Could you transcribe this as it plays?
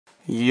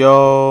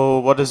Yo,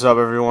 what is up,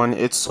 everyone?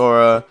 It's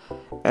Sora,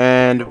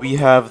 and we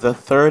have the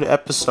third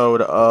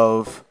episode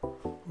of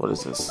what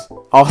is this?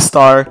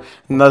 All-Star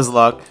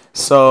Nuzlocke.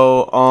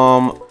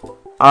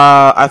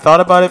 I thought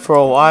about it for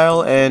a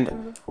while,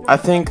 and I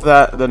think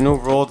that the new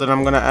rule that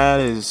I'm gonna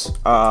add is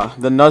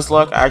the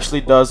Nuzlocke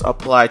actually does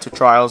apply to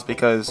trials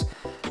because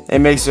it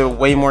makes it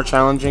way more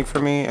challenging for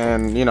me,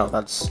 and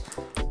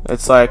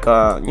it's like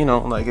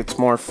like it's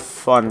more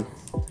fun,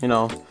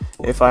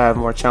 if I have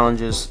more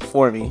challenges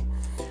for me.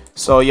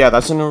 So yeah,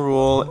 that's a new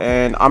rule,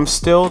 and I'm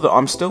still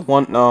thinking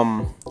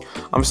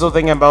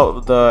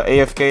about the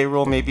AFK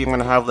rule. Maybe I'm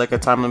gonna have like a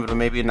time limit of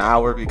maybe an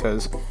hour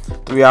because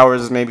 3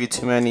 hours is maybe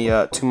too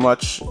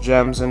much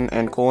gems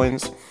and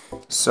coins.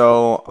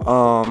 So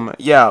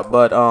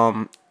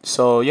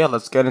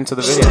let's get into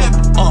the video.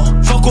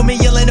 Fuck with me,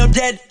 you'll end up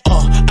dead.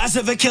 I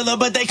serve a killer,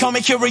 but they call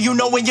me Kira. You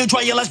know when you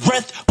dry your last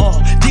breath.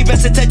 Deep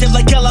as detective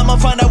like hell, I'ma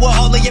find out what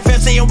all of your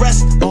fans say and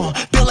rest.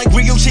 Feel like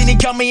Ryushin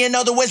and got me in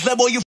other words,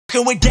 level you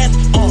fucking with death.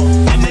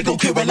 I may go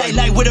kill it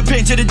like with a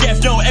pin to the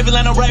death. No, every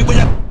line I write with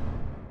a.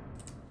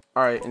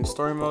 Alright, in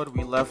story mode,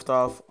 we left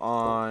off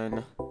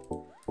on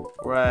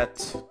we're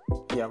at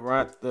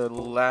the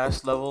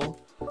last level.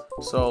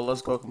 So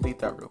let's go complete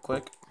that real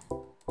quick.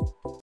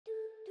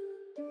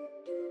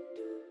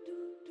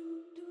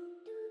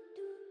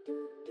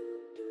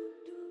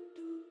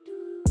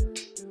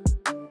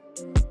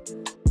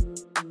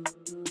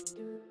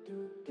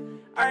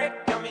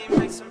 Alright, got me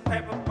make some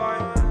paper, boy.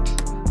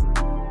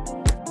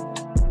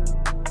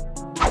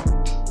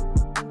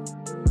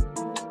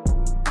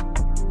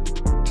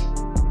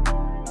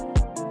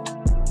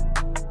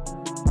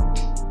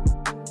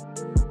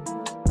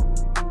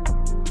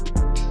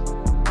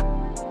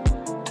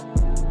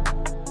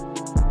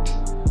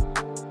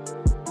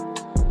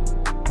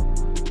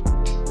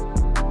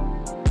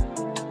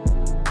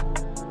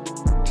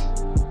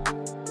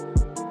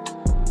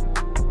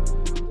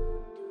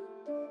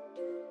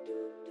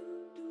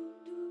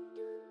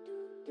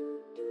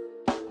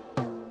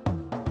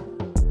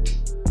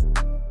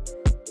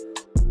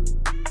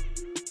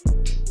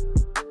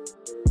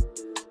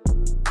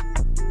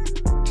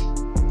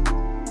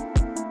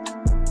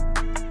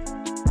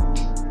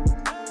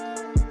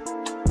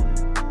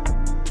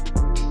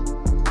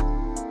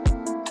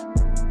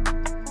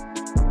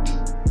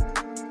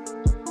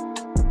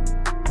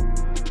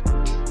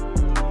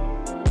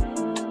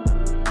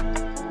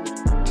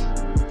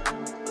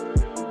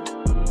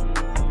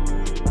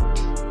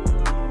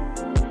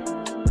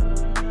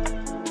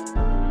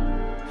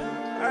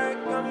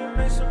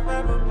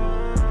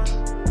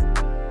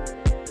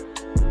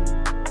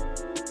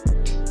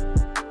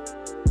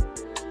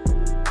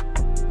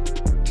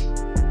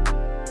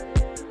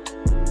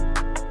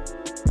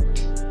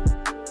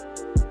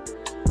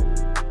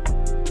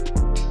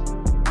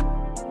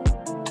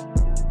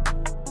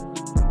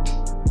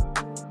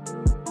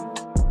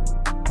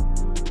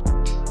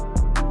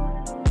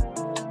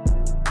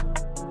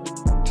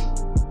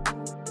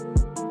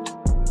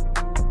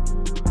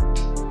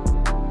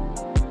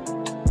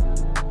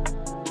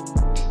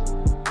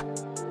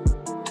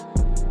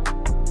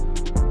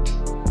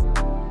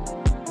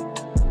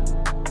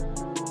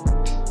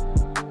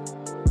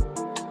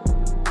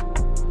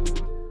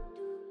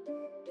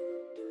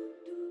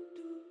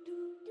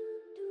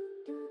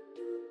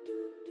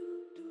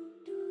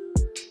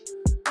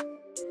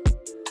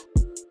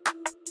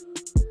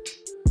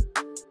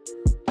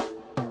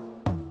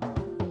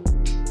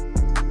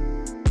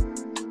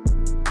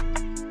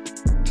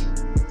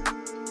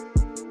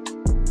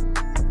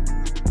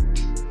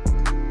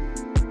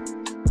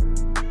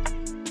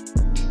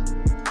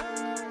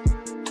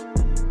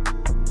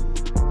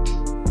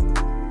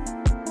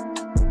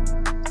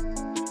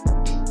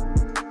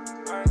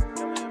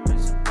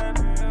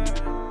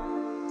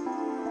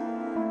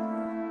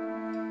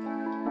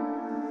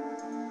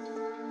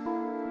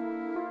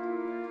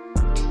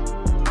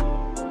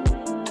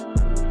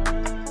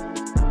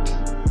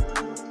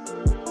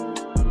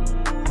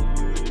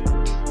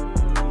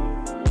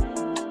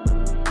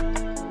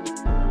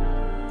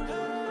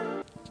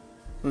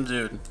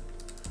 Dude,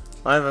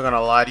 I'm not even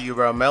gonna lie to you,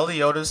 bro.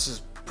 Meliodas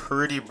is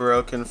pretty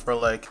broken for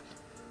like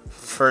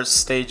first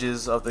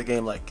stages of the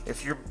game. Like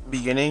if you're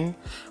beginning,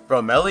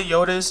 bro,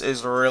 Meliodas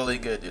is really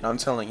good, dude. I'm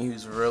telling you,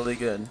 he's really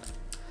good.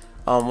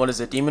 What is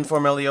it? Demon for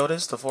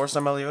Meliodas, the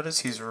 4-star Meliodas.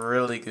 He's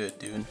really good,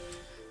 dude.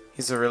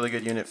 He's a really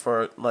good unit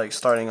for like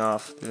starting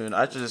off, dude.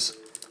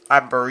 I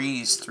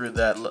breezed through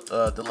that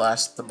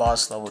the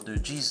boss level,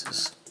 dude.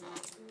 Jesus.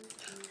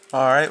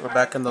 Alright, we're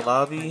back in the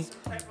lobby.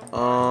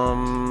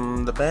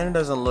 The banner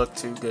doesn't look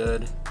too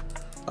good.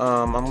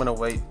 I'm gonna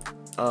wait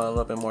a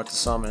little bit more to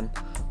summon.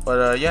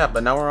 But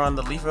but now we're on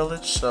the Leaf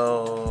Village,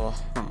 so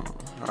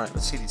alright,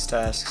 let's see these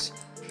tasks.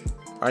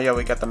 Alright, yeah,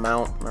 we got the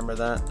mount, remember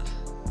that?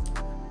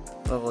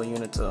 Level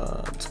unit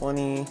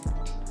 20.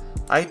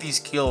 I hate these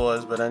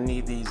Killuas, but I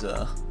need these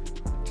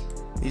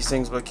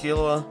things. But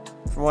Killua,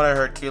 from what I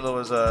heard,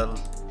 Killua is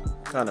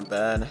kinda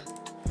bad.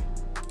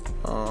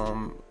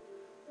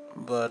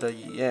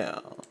 Yeah.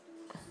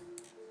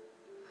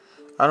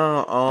 I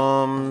don't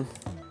know.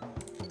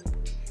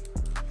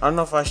 I don't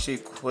know if I should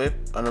equip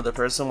another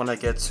person when I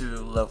get to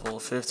level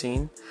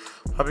 15.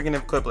 Probably gonna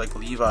equip like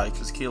Levi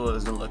because Kilo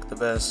doesn't look the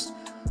best.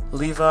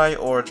 Levi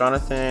or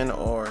Jonathan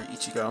or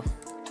Ichigo.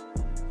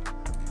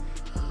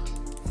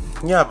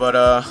 Yeah,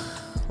 but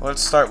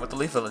let's start with the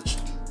Leaf Village.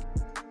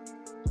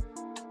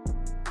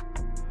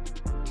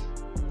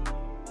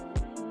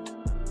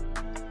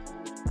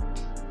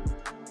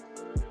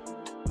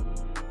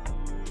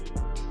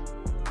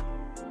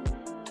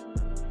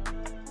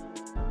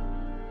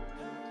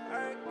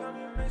 Alright, got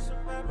me make some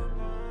paper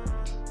boy.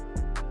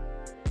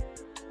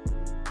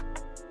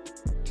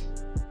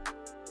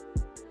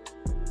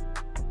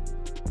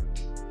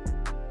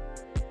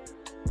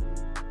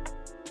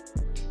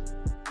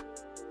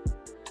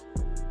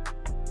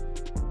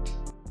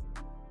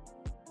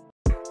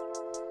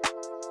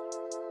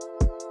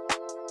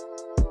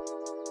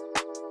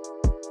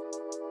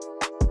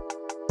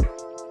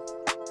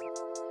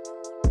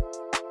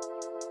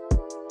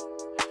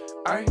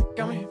 Alright,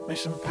 got me make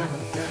some paper,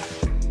 yeah.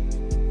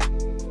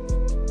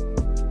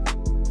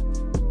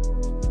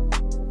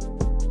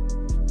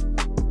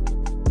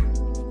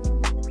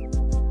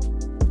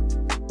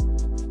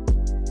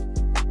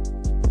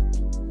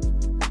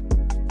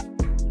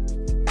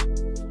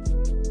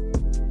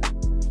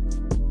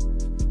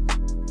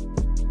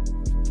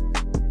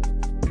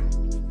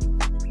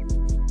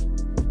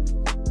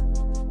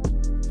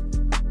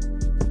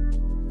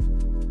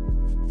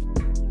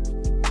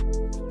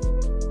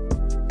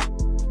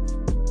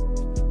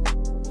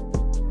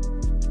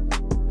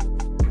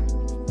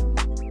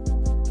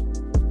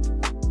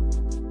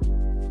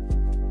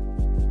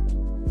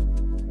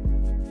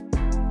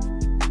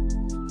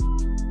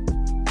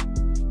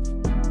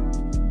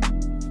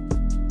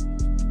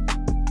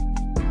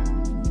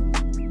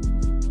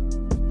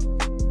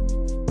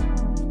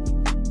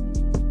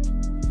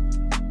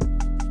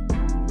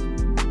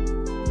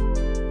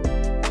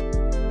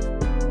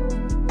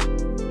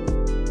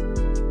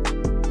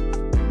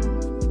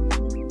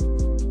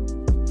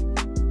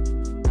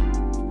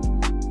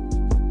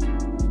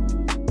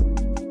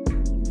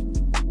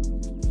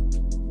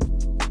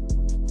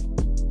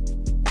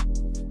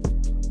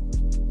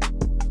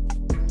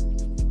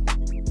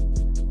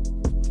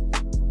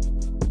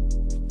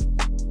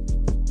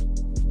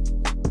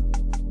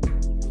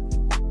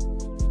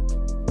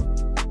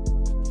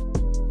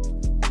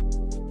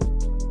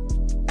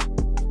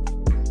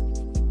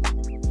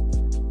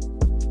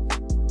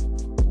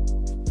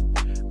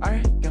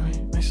 Alright, got me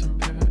make some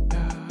paper,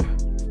 yeah.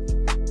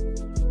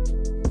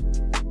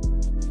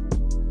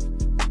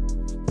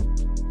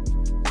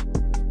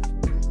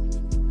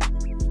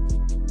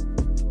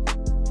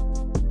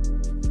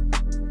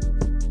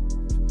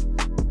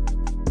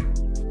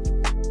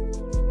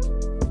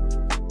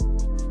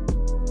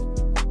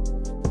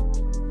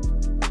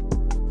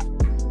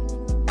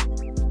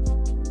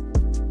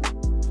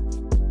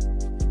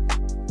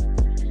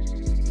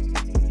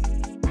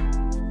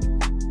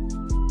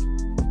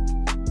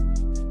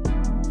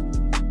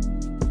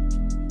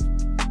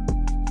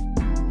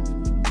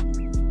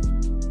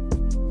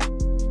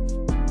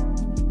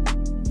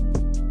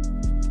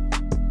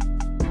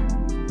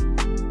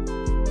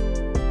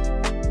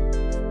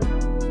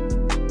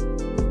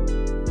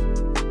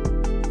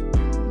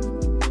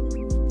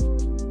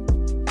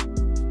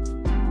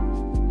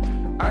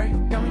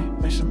 Alright, got me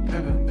make some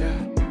paper, yeah.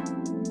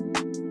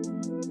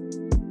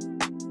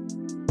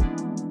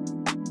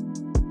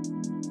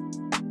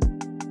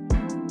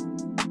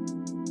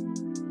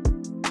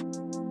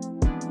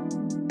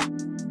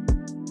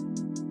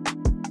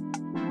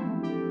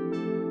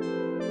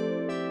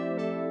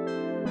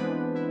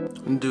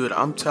 Dude,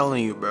 I'm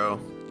telling you, bro.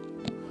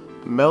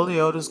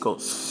 Meliodas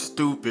goes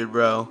stupid,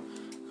 bro.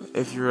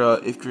 If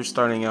you're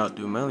starting out,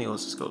 dude,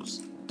 Meliodas goes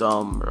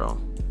dumb, bro.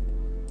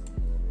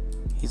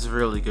 He's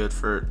really good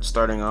for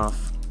starting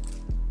off.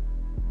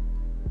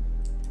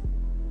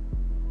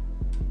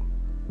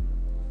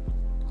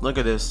 Look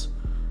at this.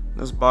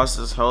 This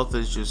boss's health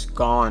is just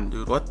gone,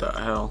 dude. What the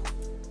hell?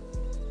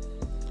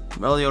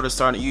 Meliodas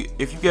starting.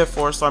 If you get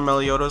 4-star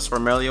Meliodas or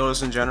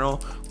Meliodas in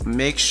general,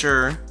 make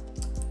sure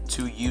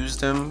to use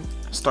them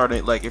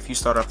starting. Like if you're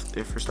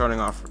starting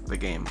off the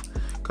game,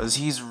 because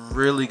he's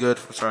really good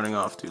for starting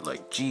off, dude.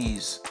 Like,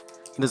 jeez,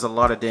 he does a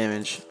lot of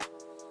damage.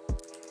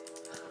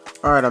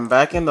 All right, I'm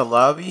back in the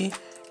lobby,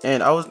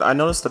 and I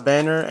noticed the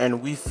banner,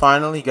 and we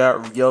finally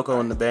got Ryoko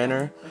in the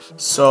banner.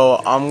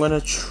 So I'm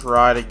gonna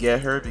try to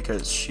get her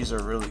because she's a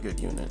really good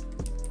unit.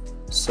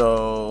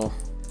 So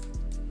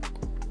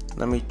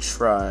let me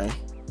try.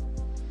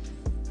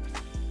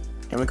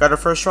 And we got our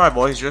first try,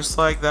 boys. Just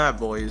like that,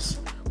 boys.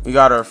 We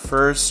got our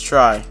first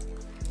try.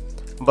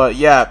 But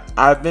yeah,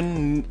 I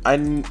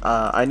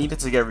needed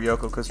to get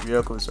Ryoko because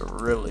Ryoko is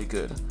really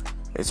good.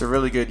 It's a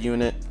really good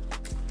unit.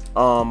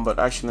 But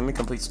actually, let me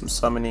complete some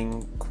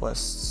summoning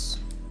quests.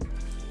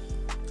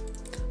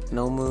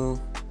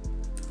 Nomu,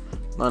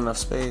 not enough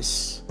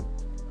space.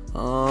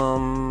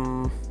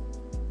 I'll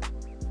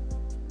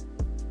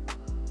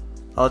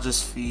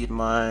just feed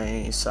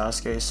my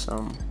Sasuke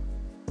some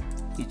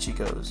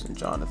Ichigos and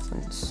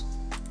Jonathans.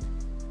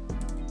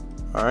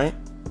 Alright.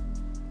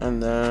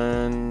 And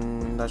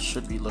then that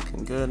should be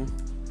looking good.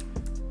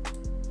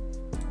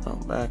 Oh,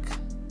 back.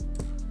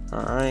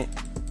 Alright.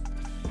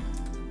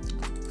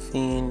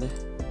 Fiend.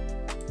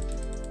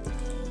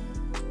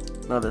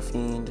 Another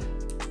Fiend.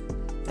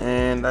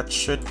 And that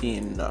should be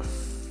enough.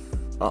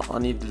 Oh, I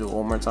need to do it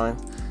one more time.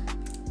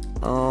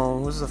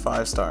 Who's the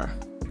 5-star?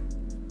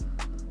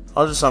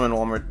 I'll just summon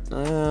one more.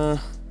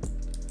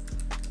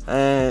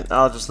 And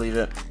I'll just leave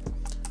it.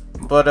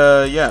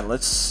 But yeah,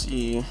 let's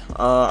see.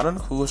 I don't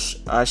know who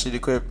I should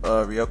equip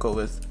Ryoko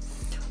with.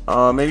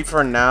 Maybe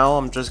for now,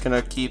 I'm just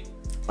gonna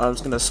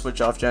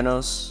switch off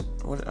Genos.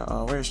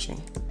 Where is she?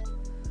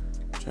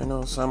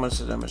 Genos, how much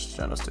damage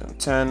does Genos do?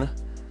 10.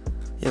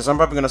 Yes, I'm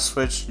probably gonna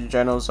switch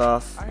Genos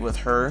off with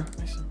her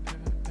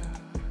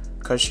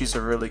because she's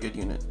a really good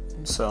unit.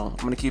 So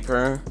I'm gonna keep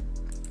her.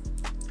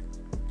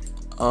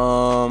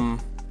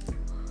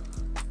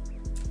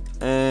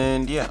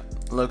 And yeah,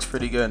 looks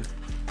pretty good.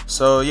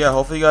 So yeah,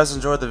 hopefully you guys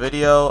enjoyed the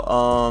video.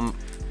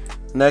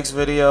 Next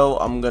video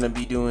I'm gonna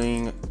be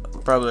doing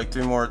probably like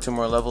two more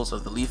levels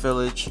of the Leaf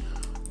Village.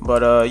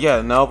 But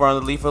yeah, now we're on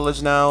the Leaf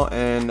Village now,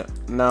 and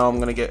now I'm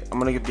gonna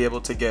be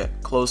able to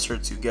get closer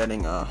to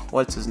getting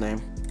what's his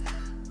name,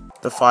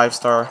 the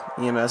 5-star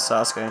EMS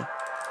Sasuke.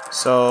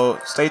 So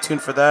stay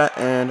tuned for that,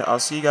 and I'll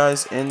see you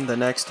guys in the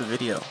next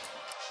video.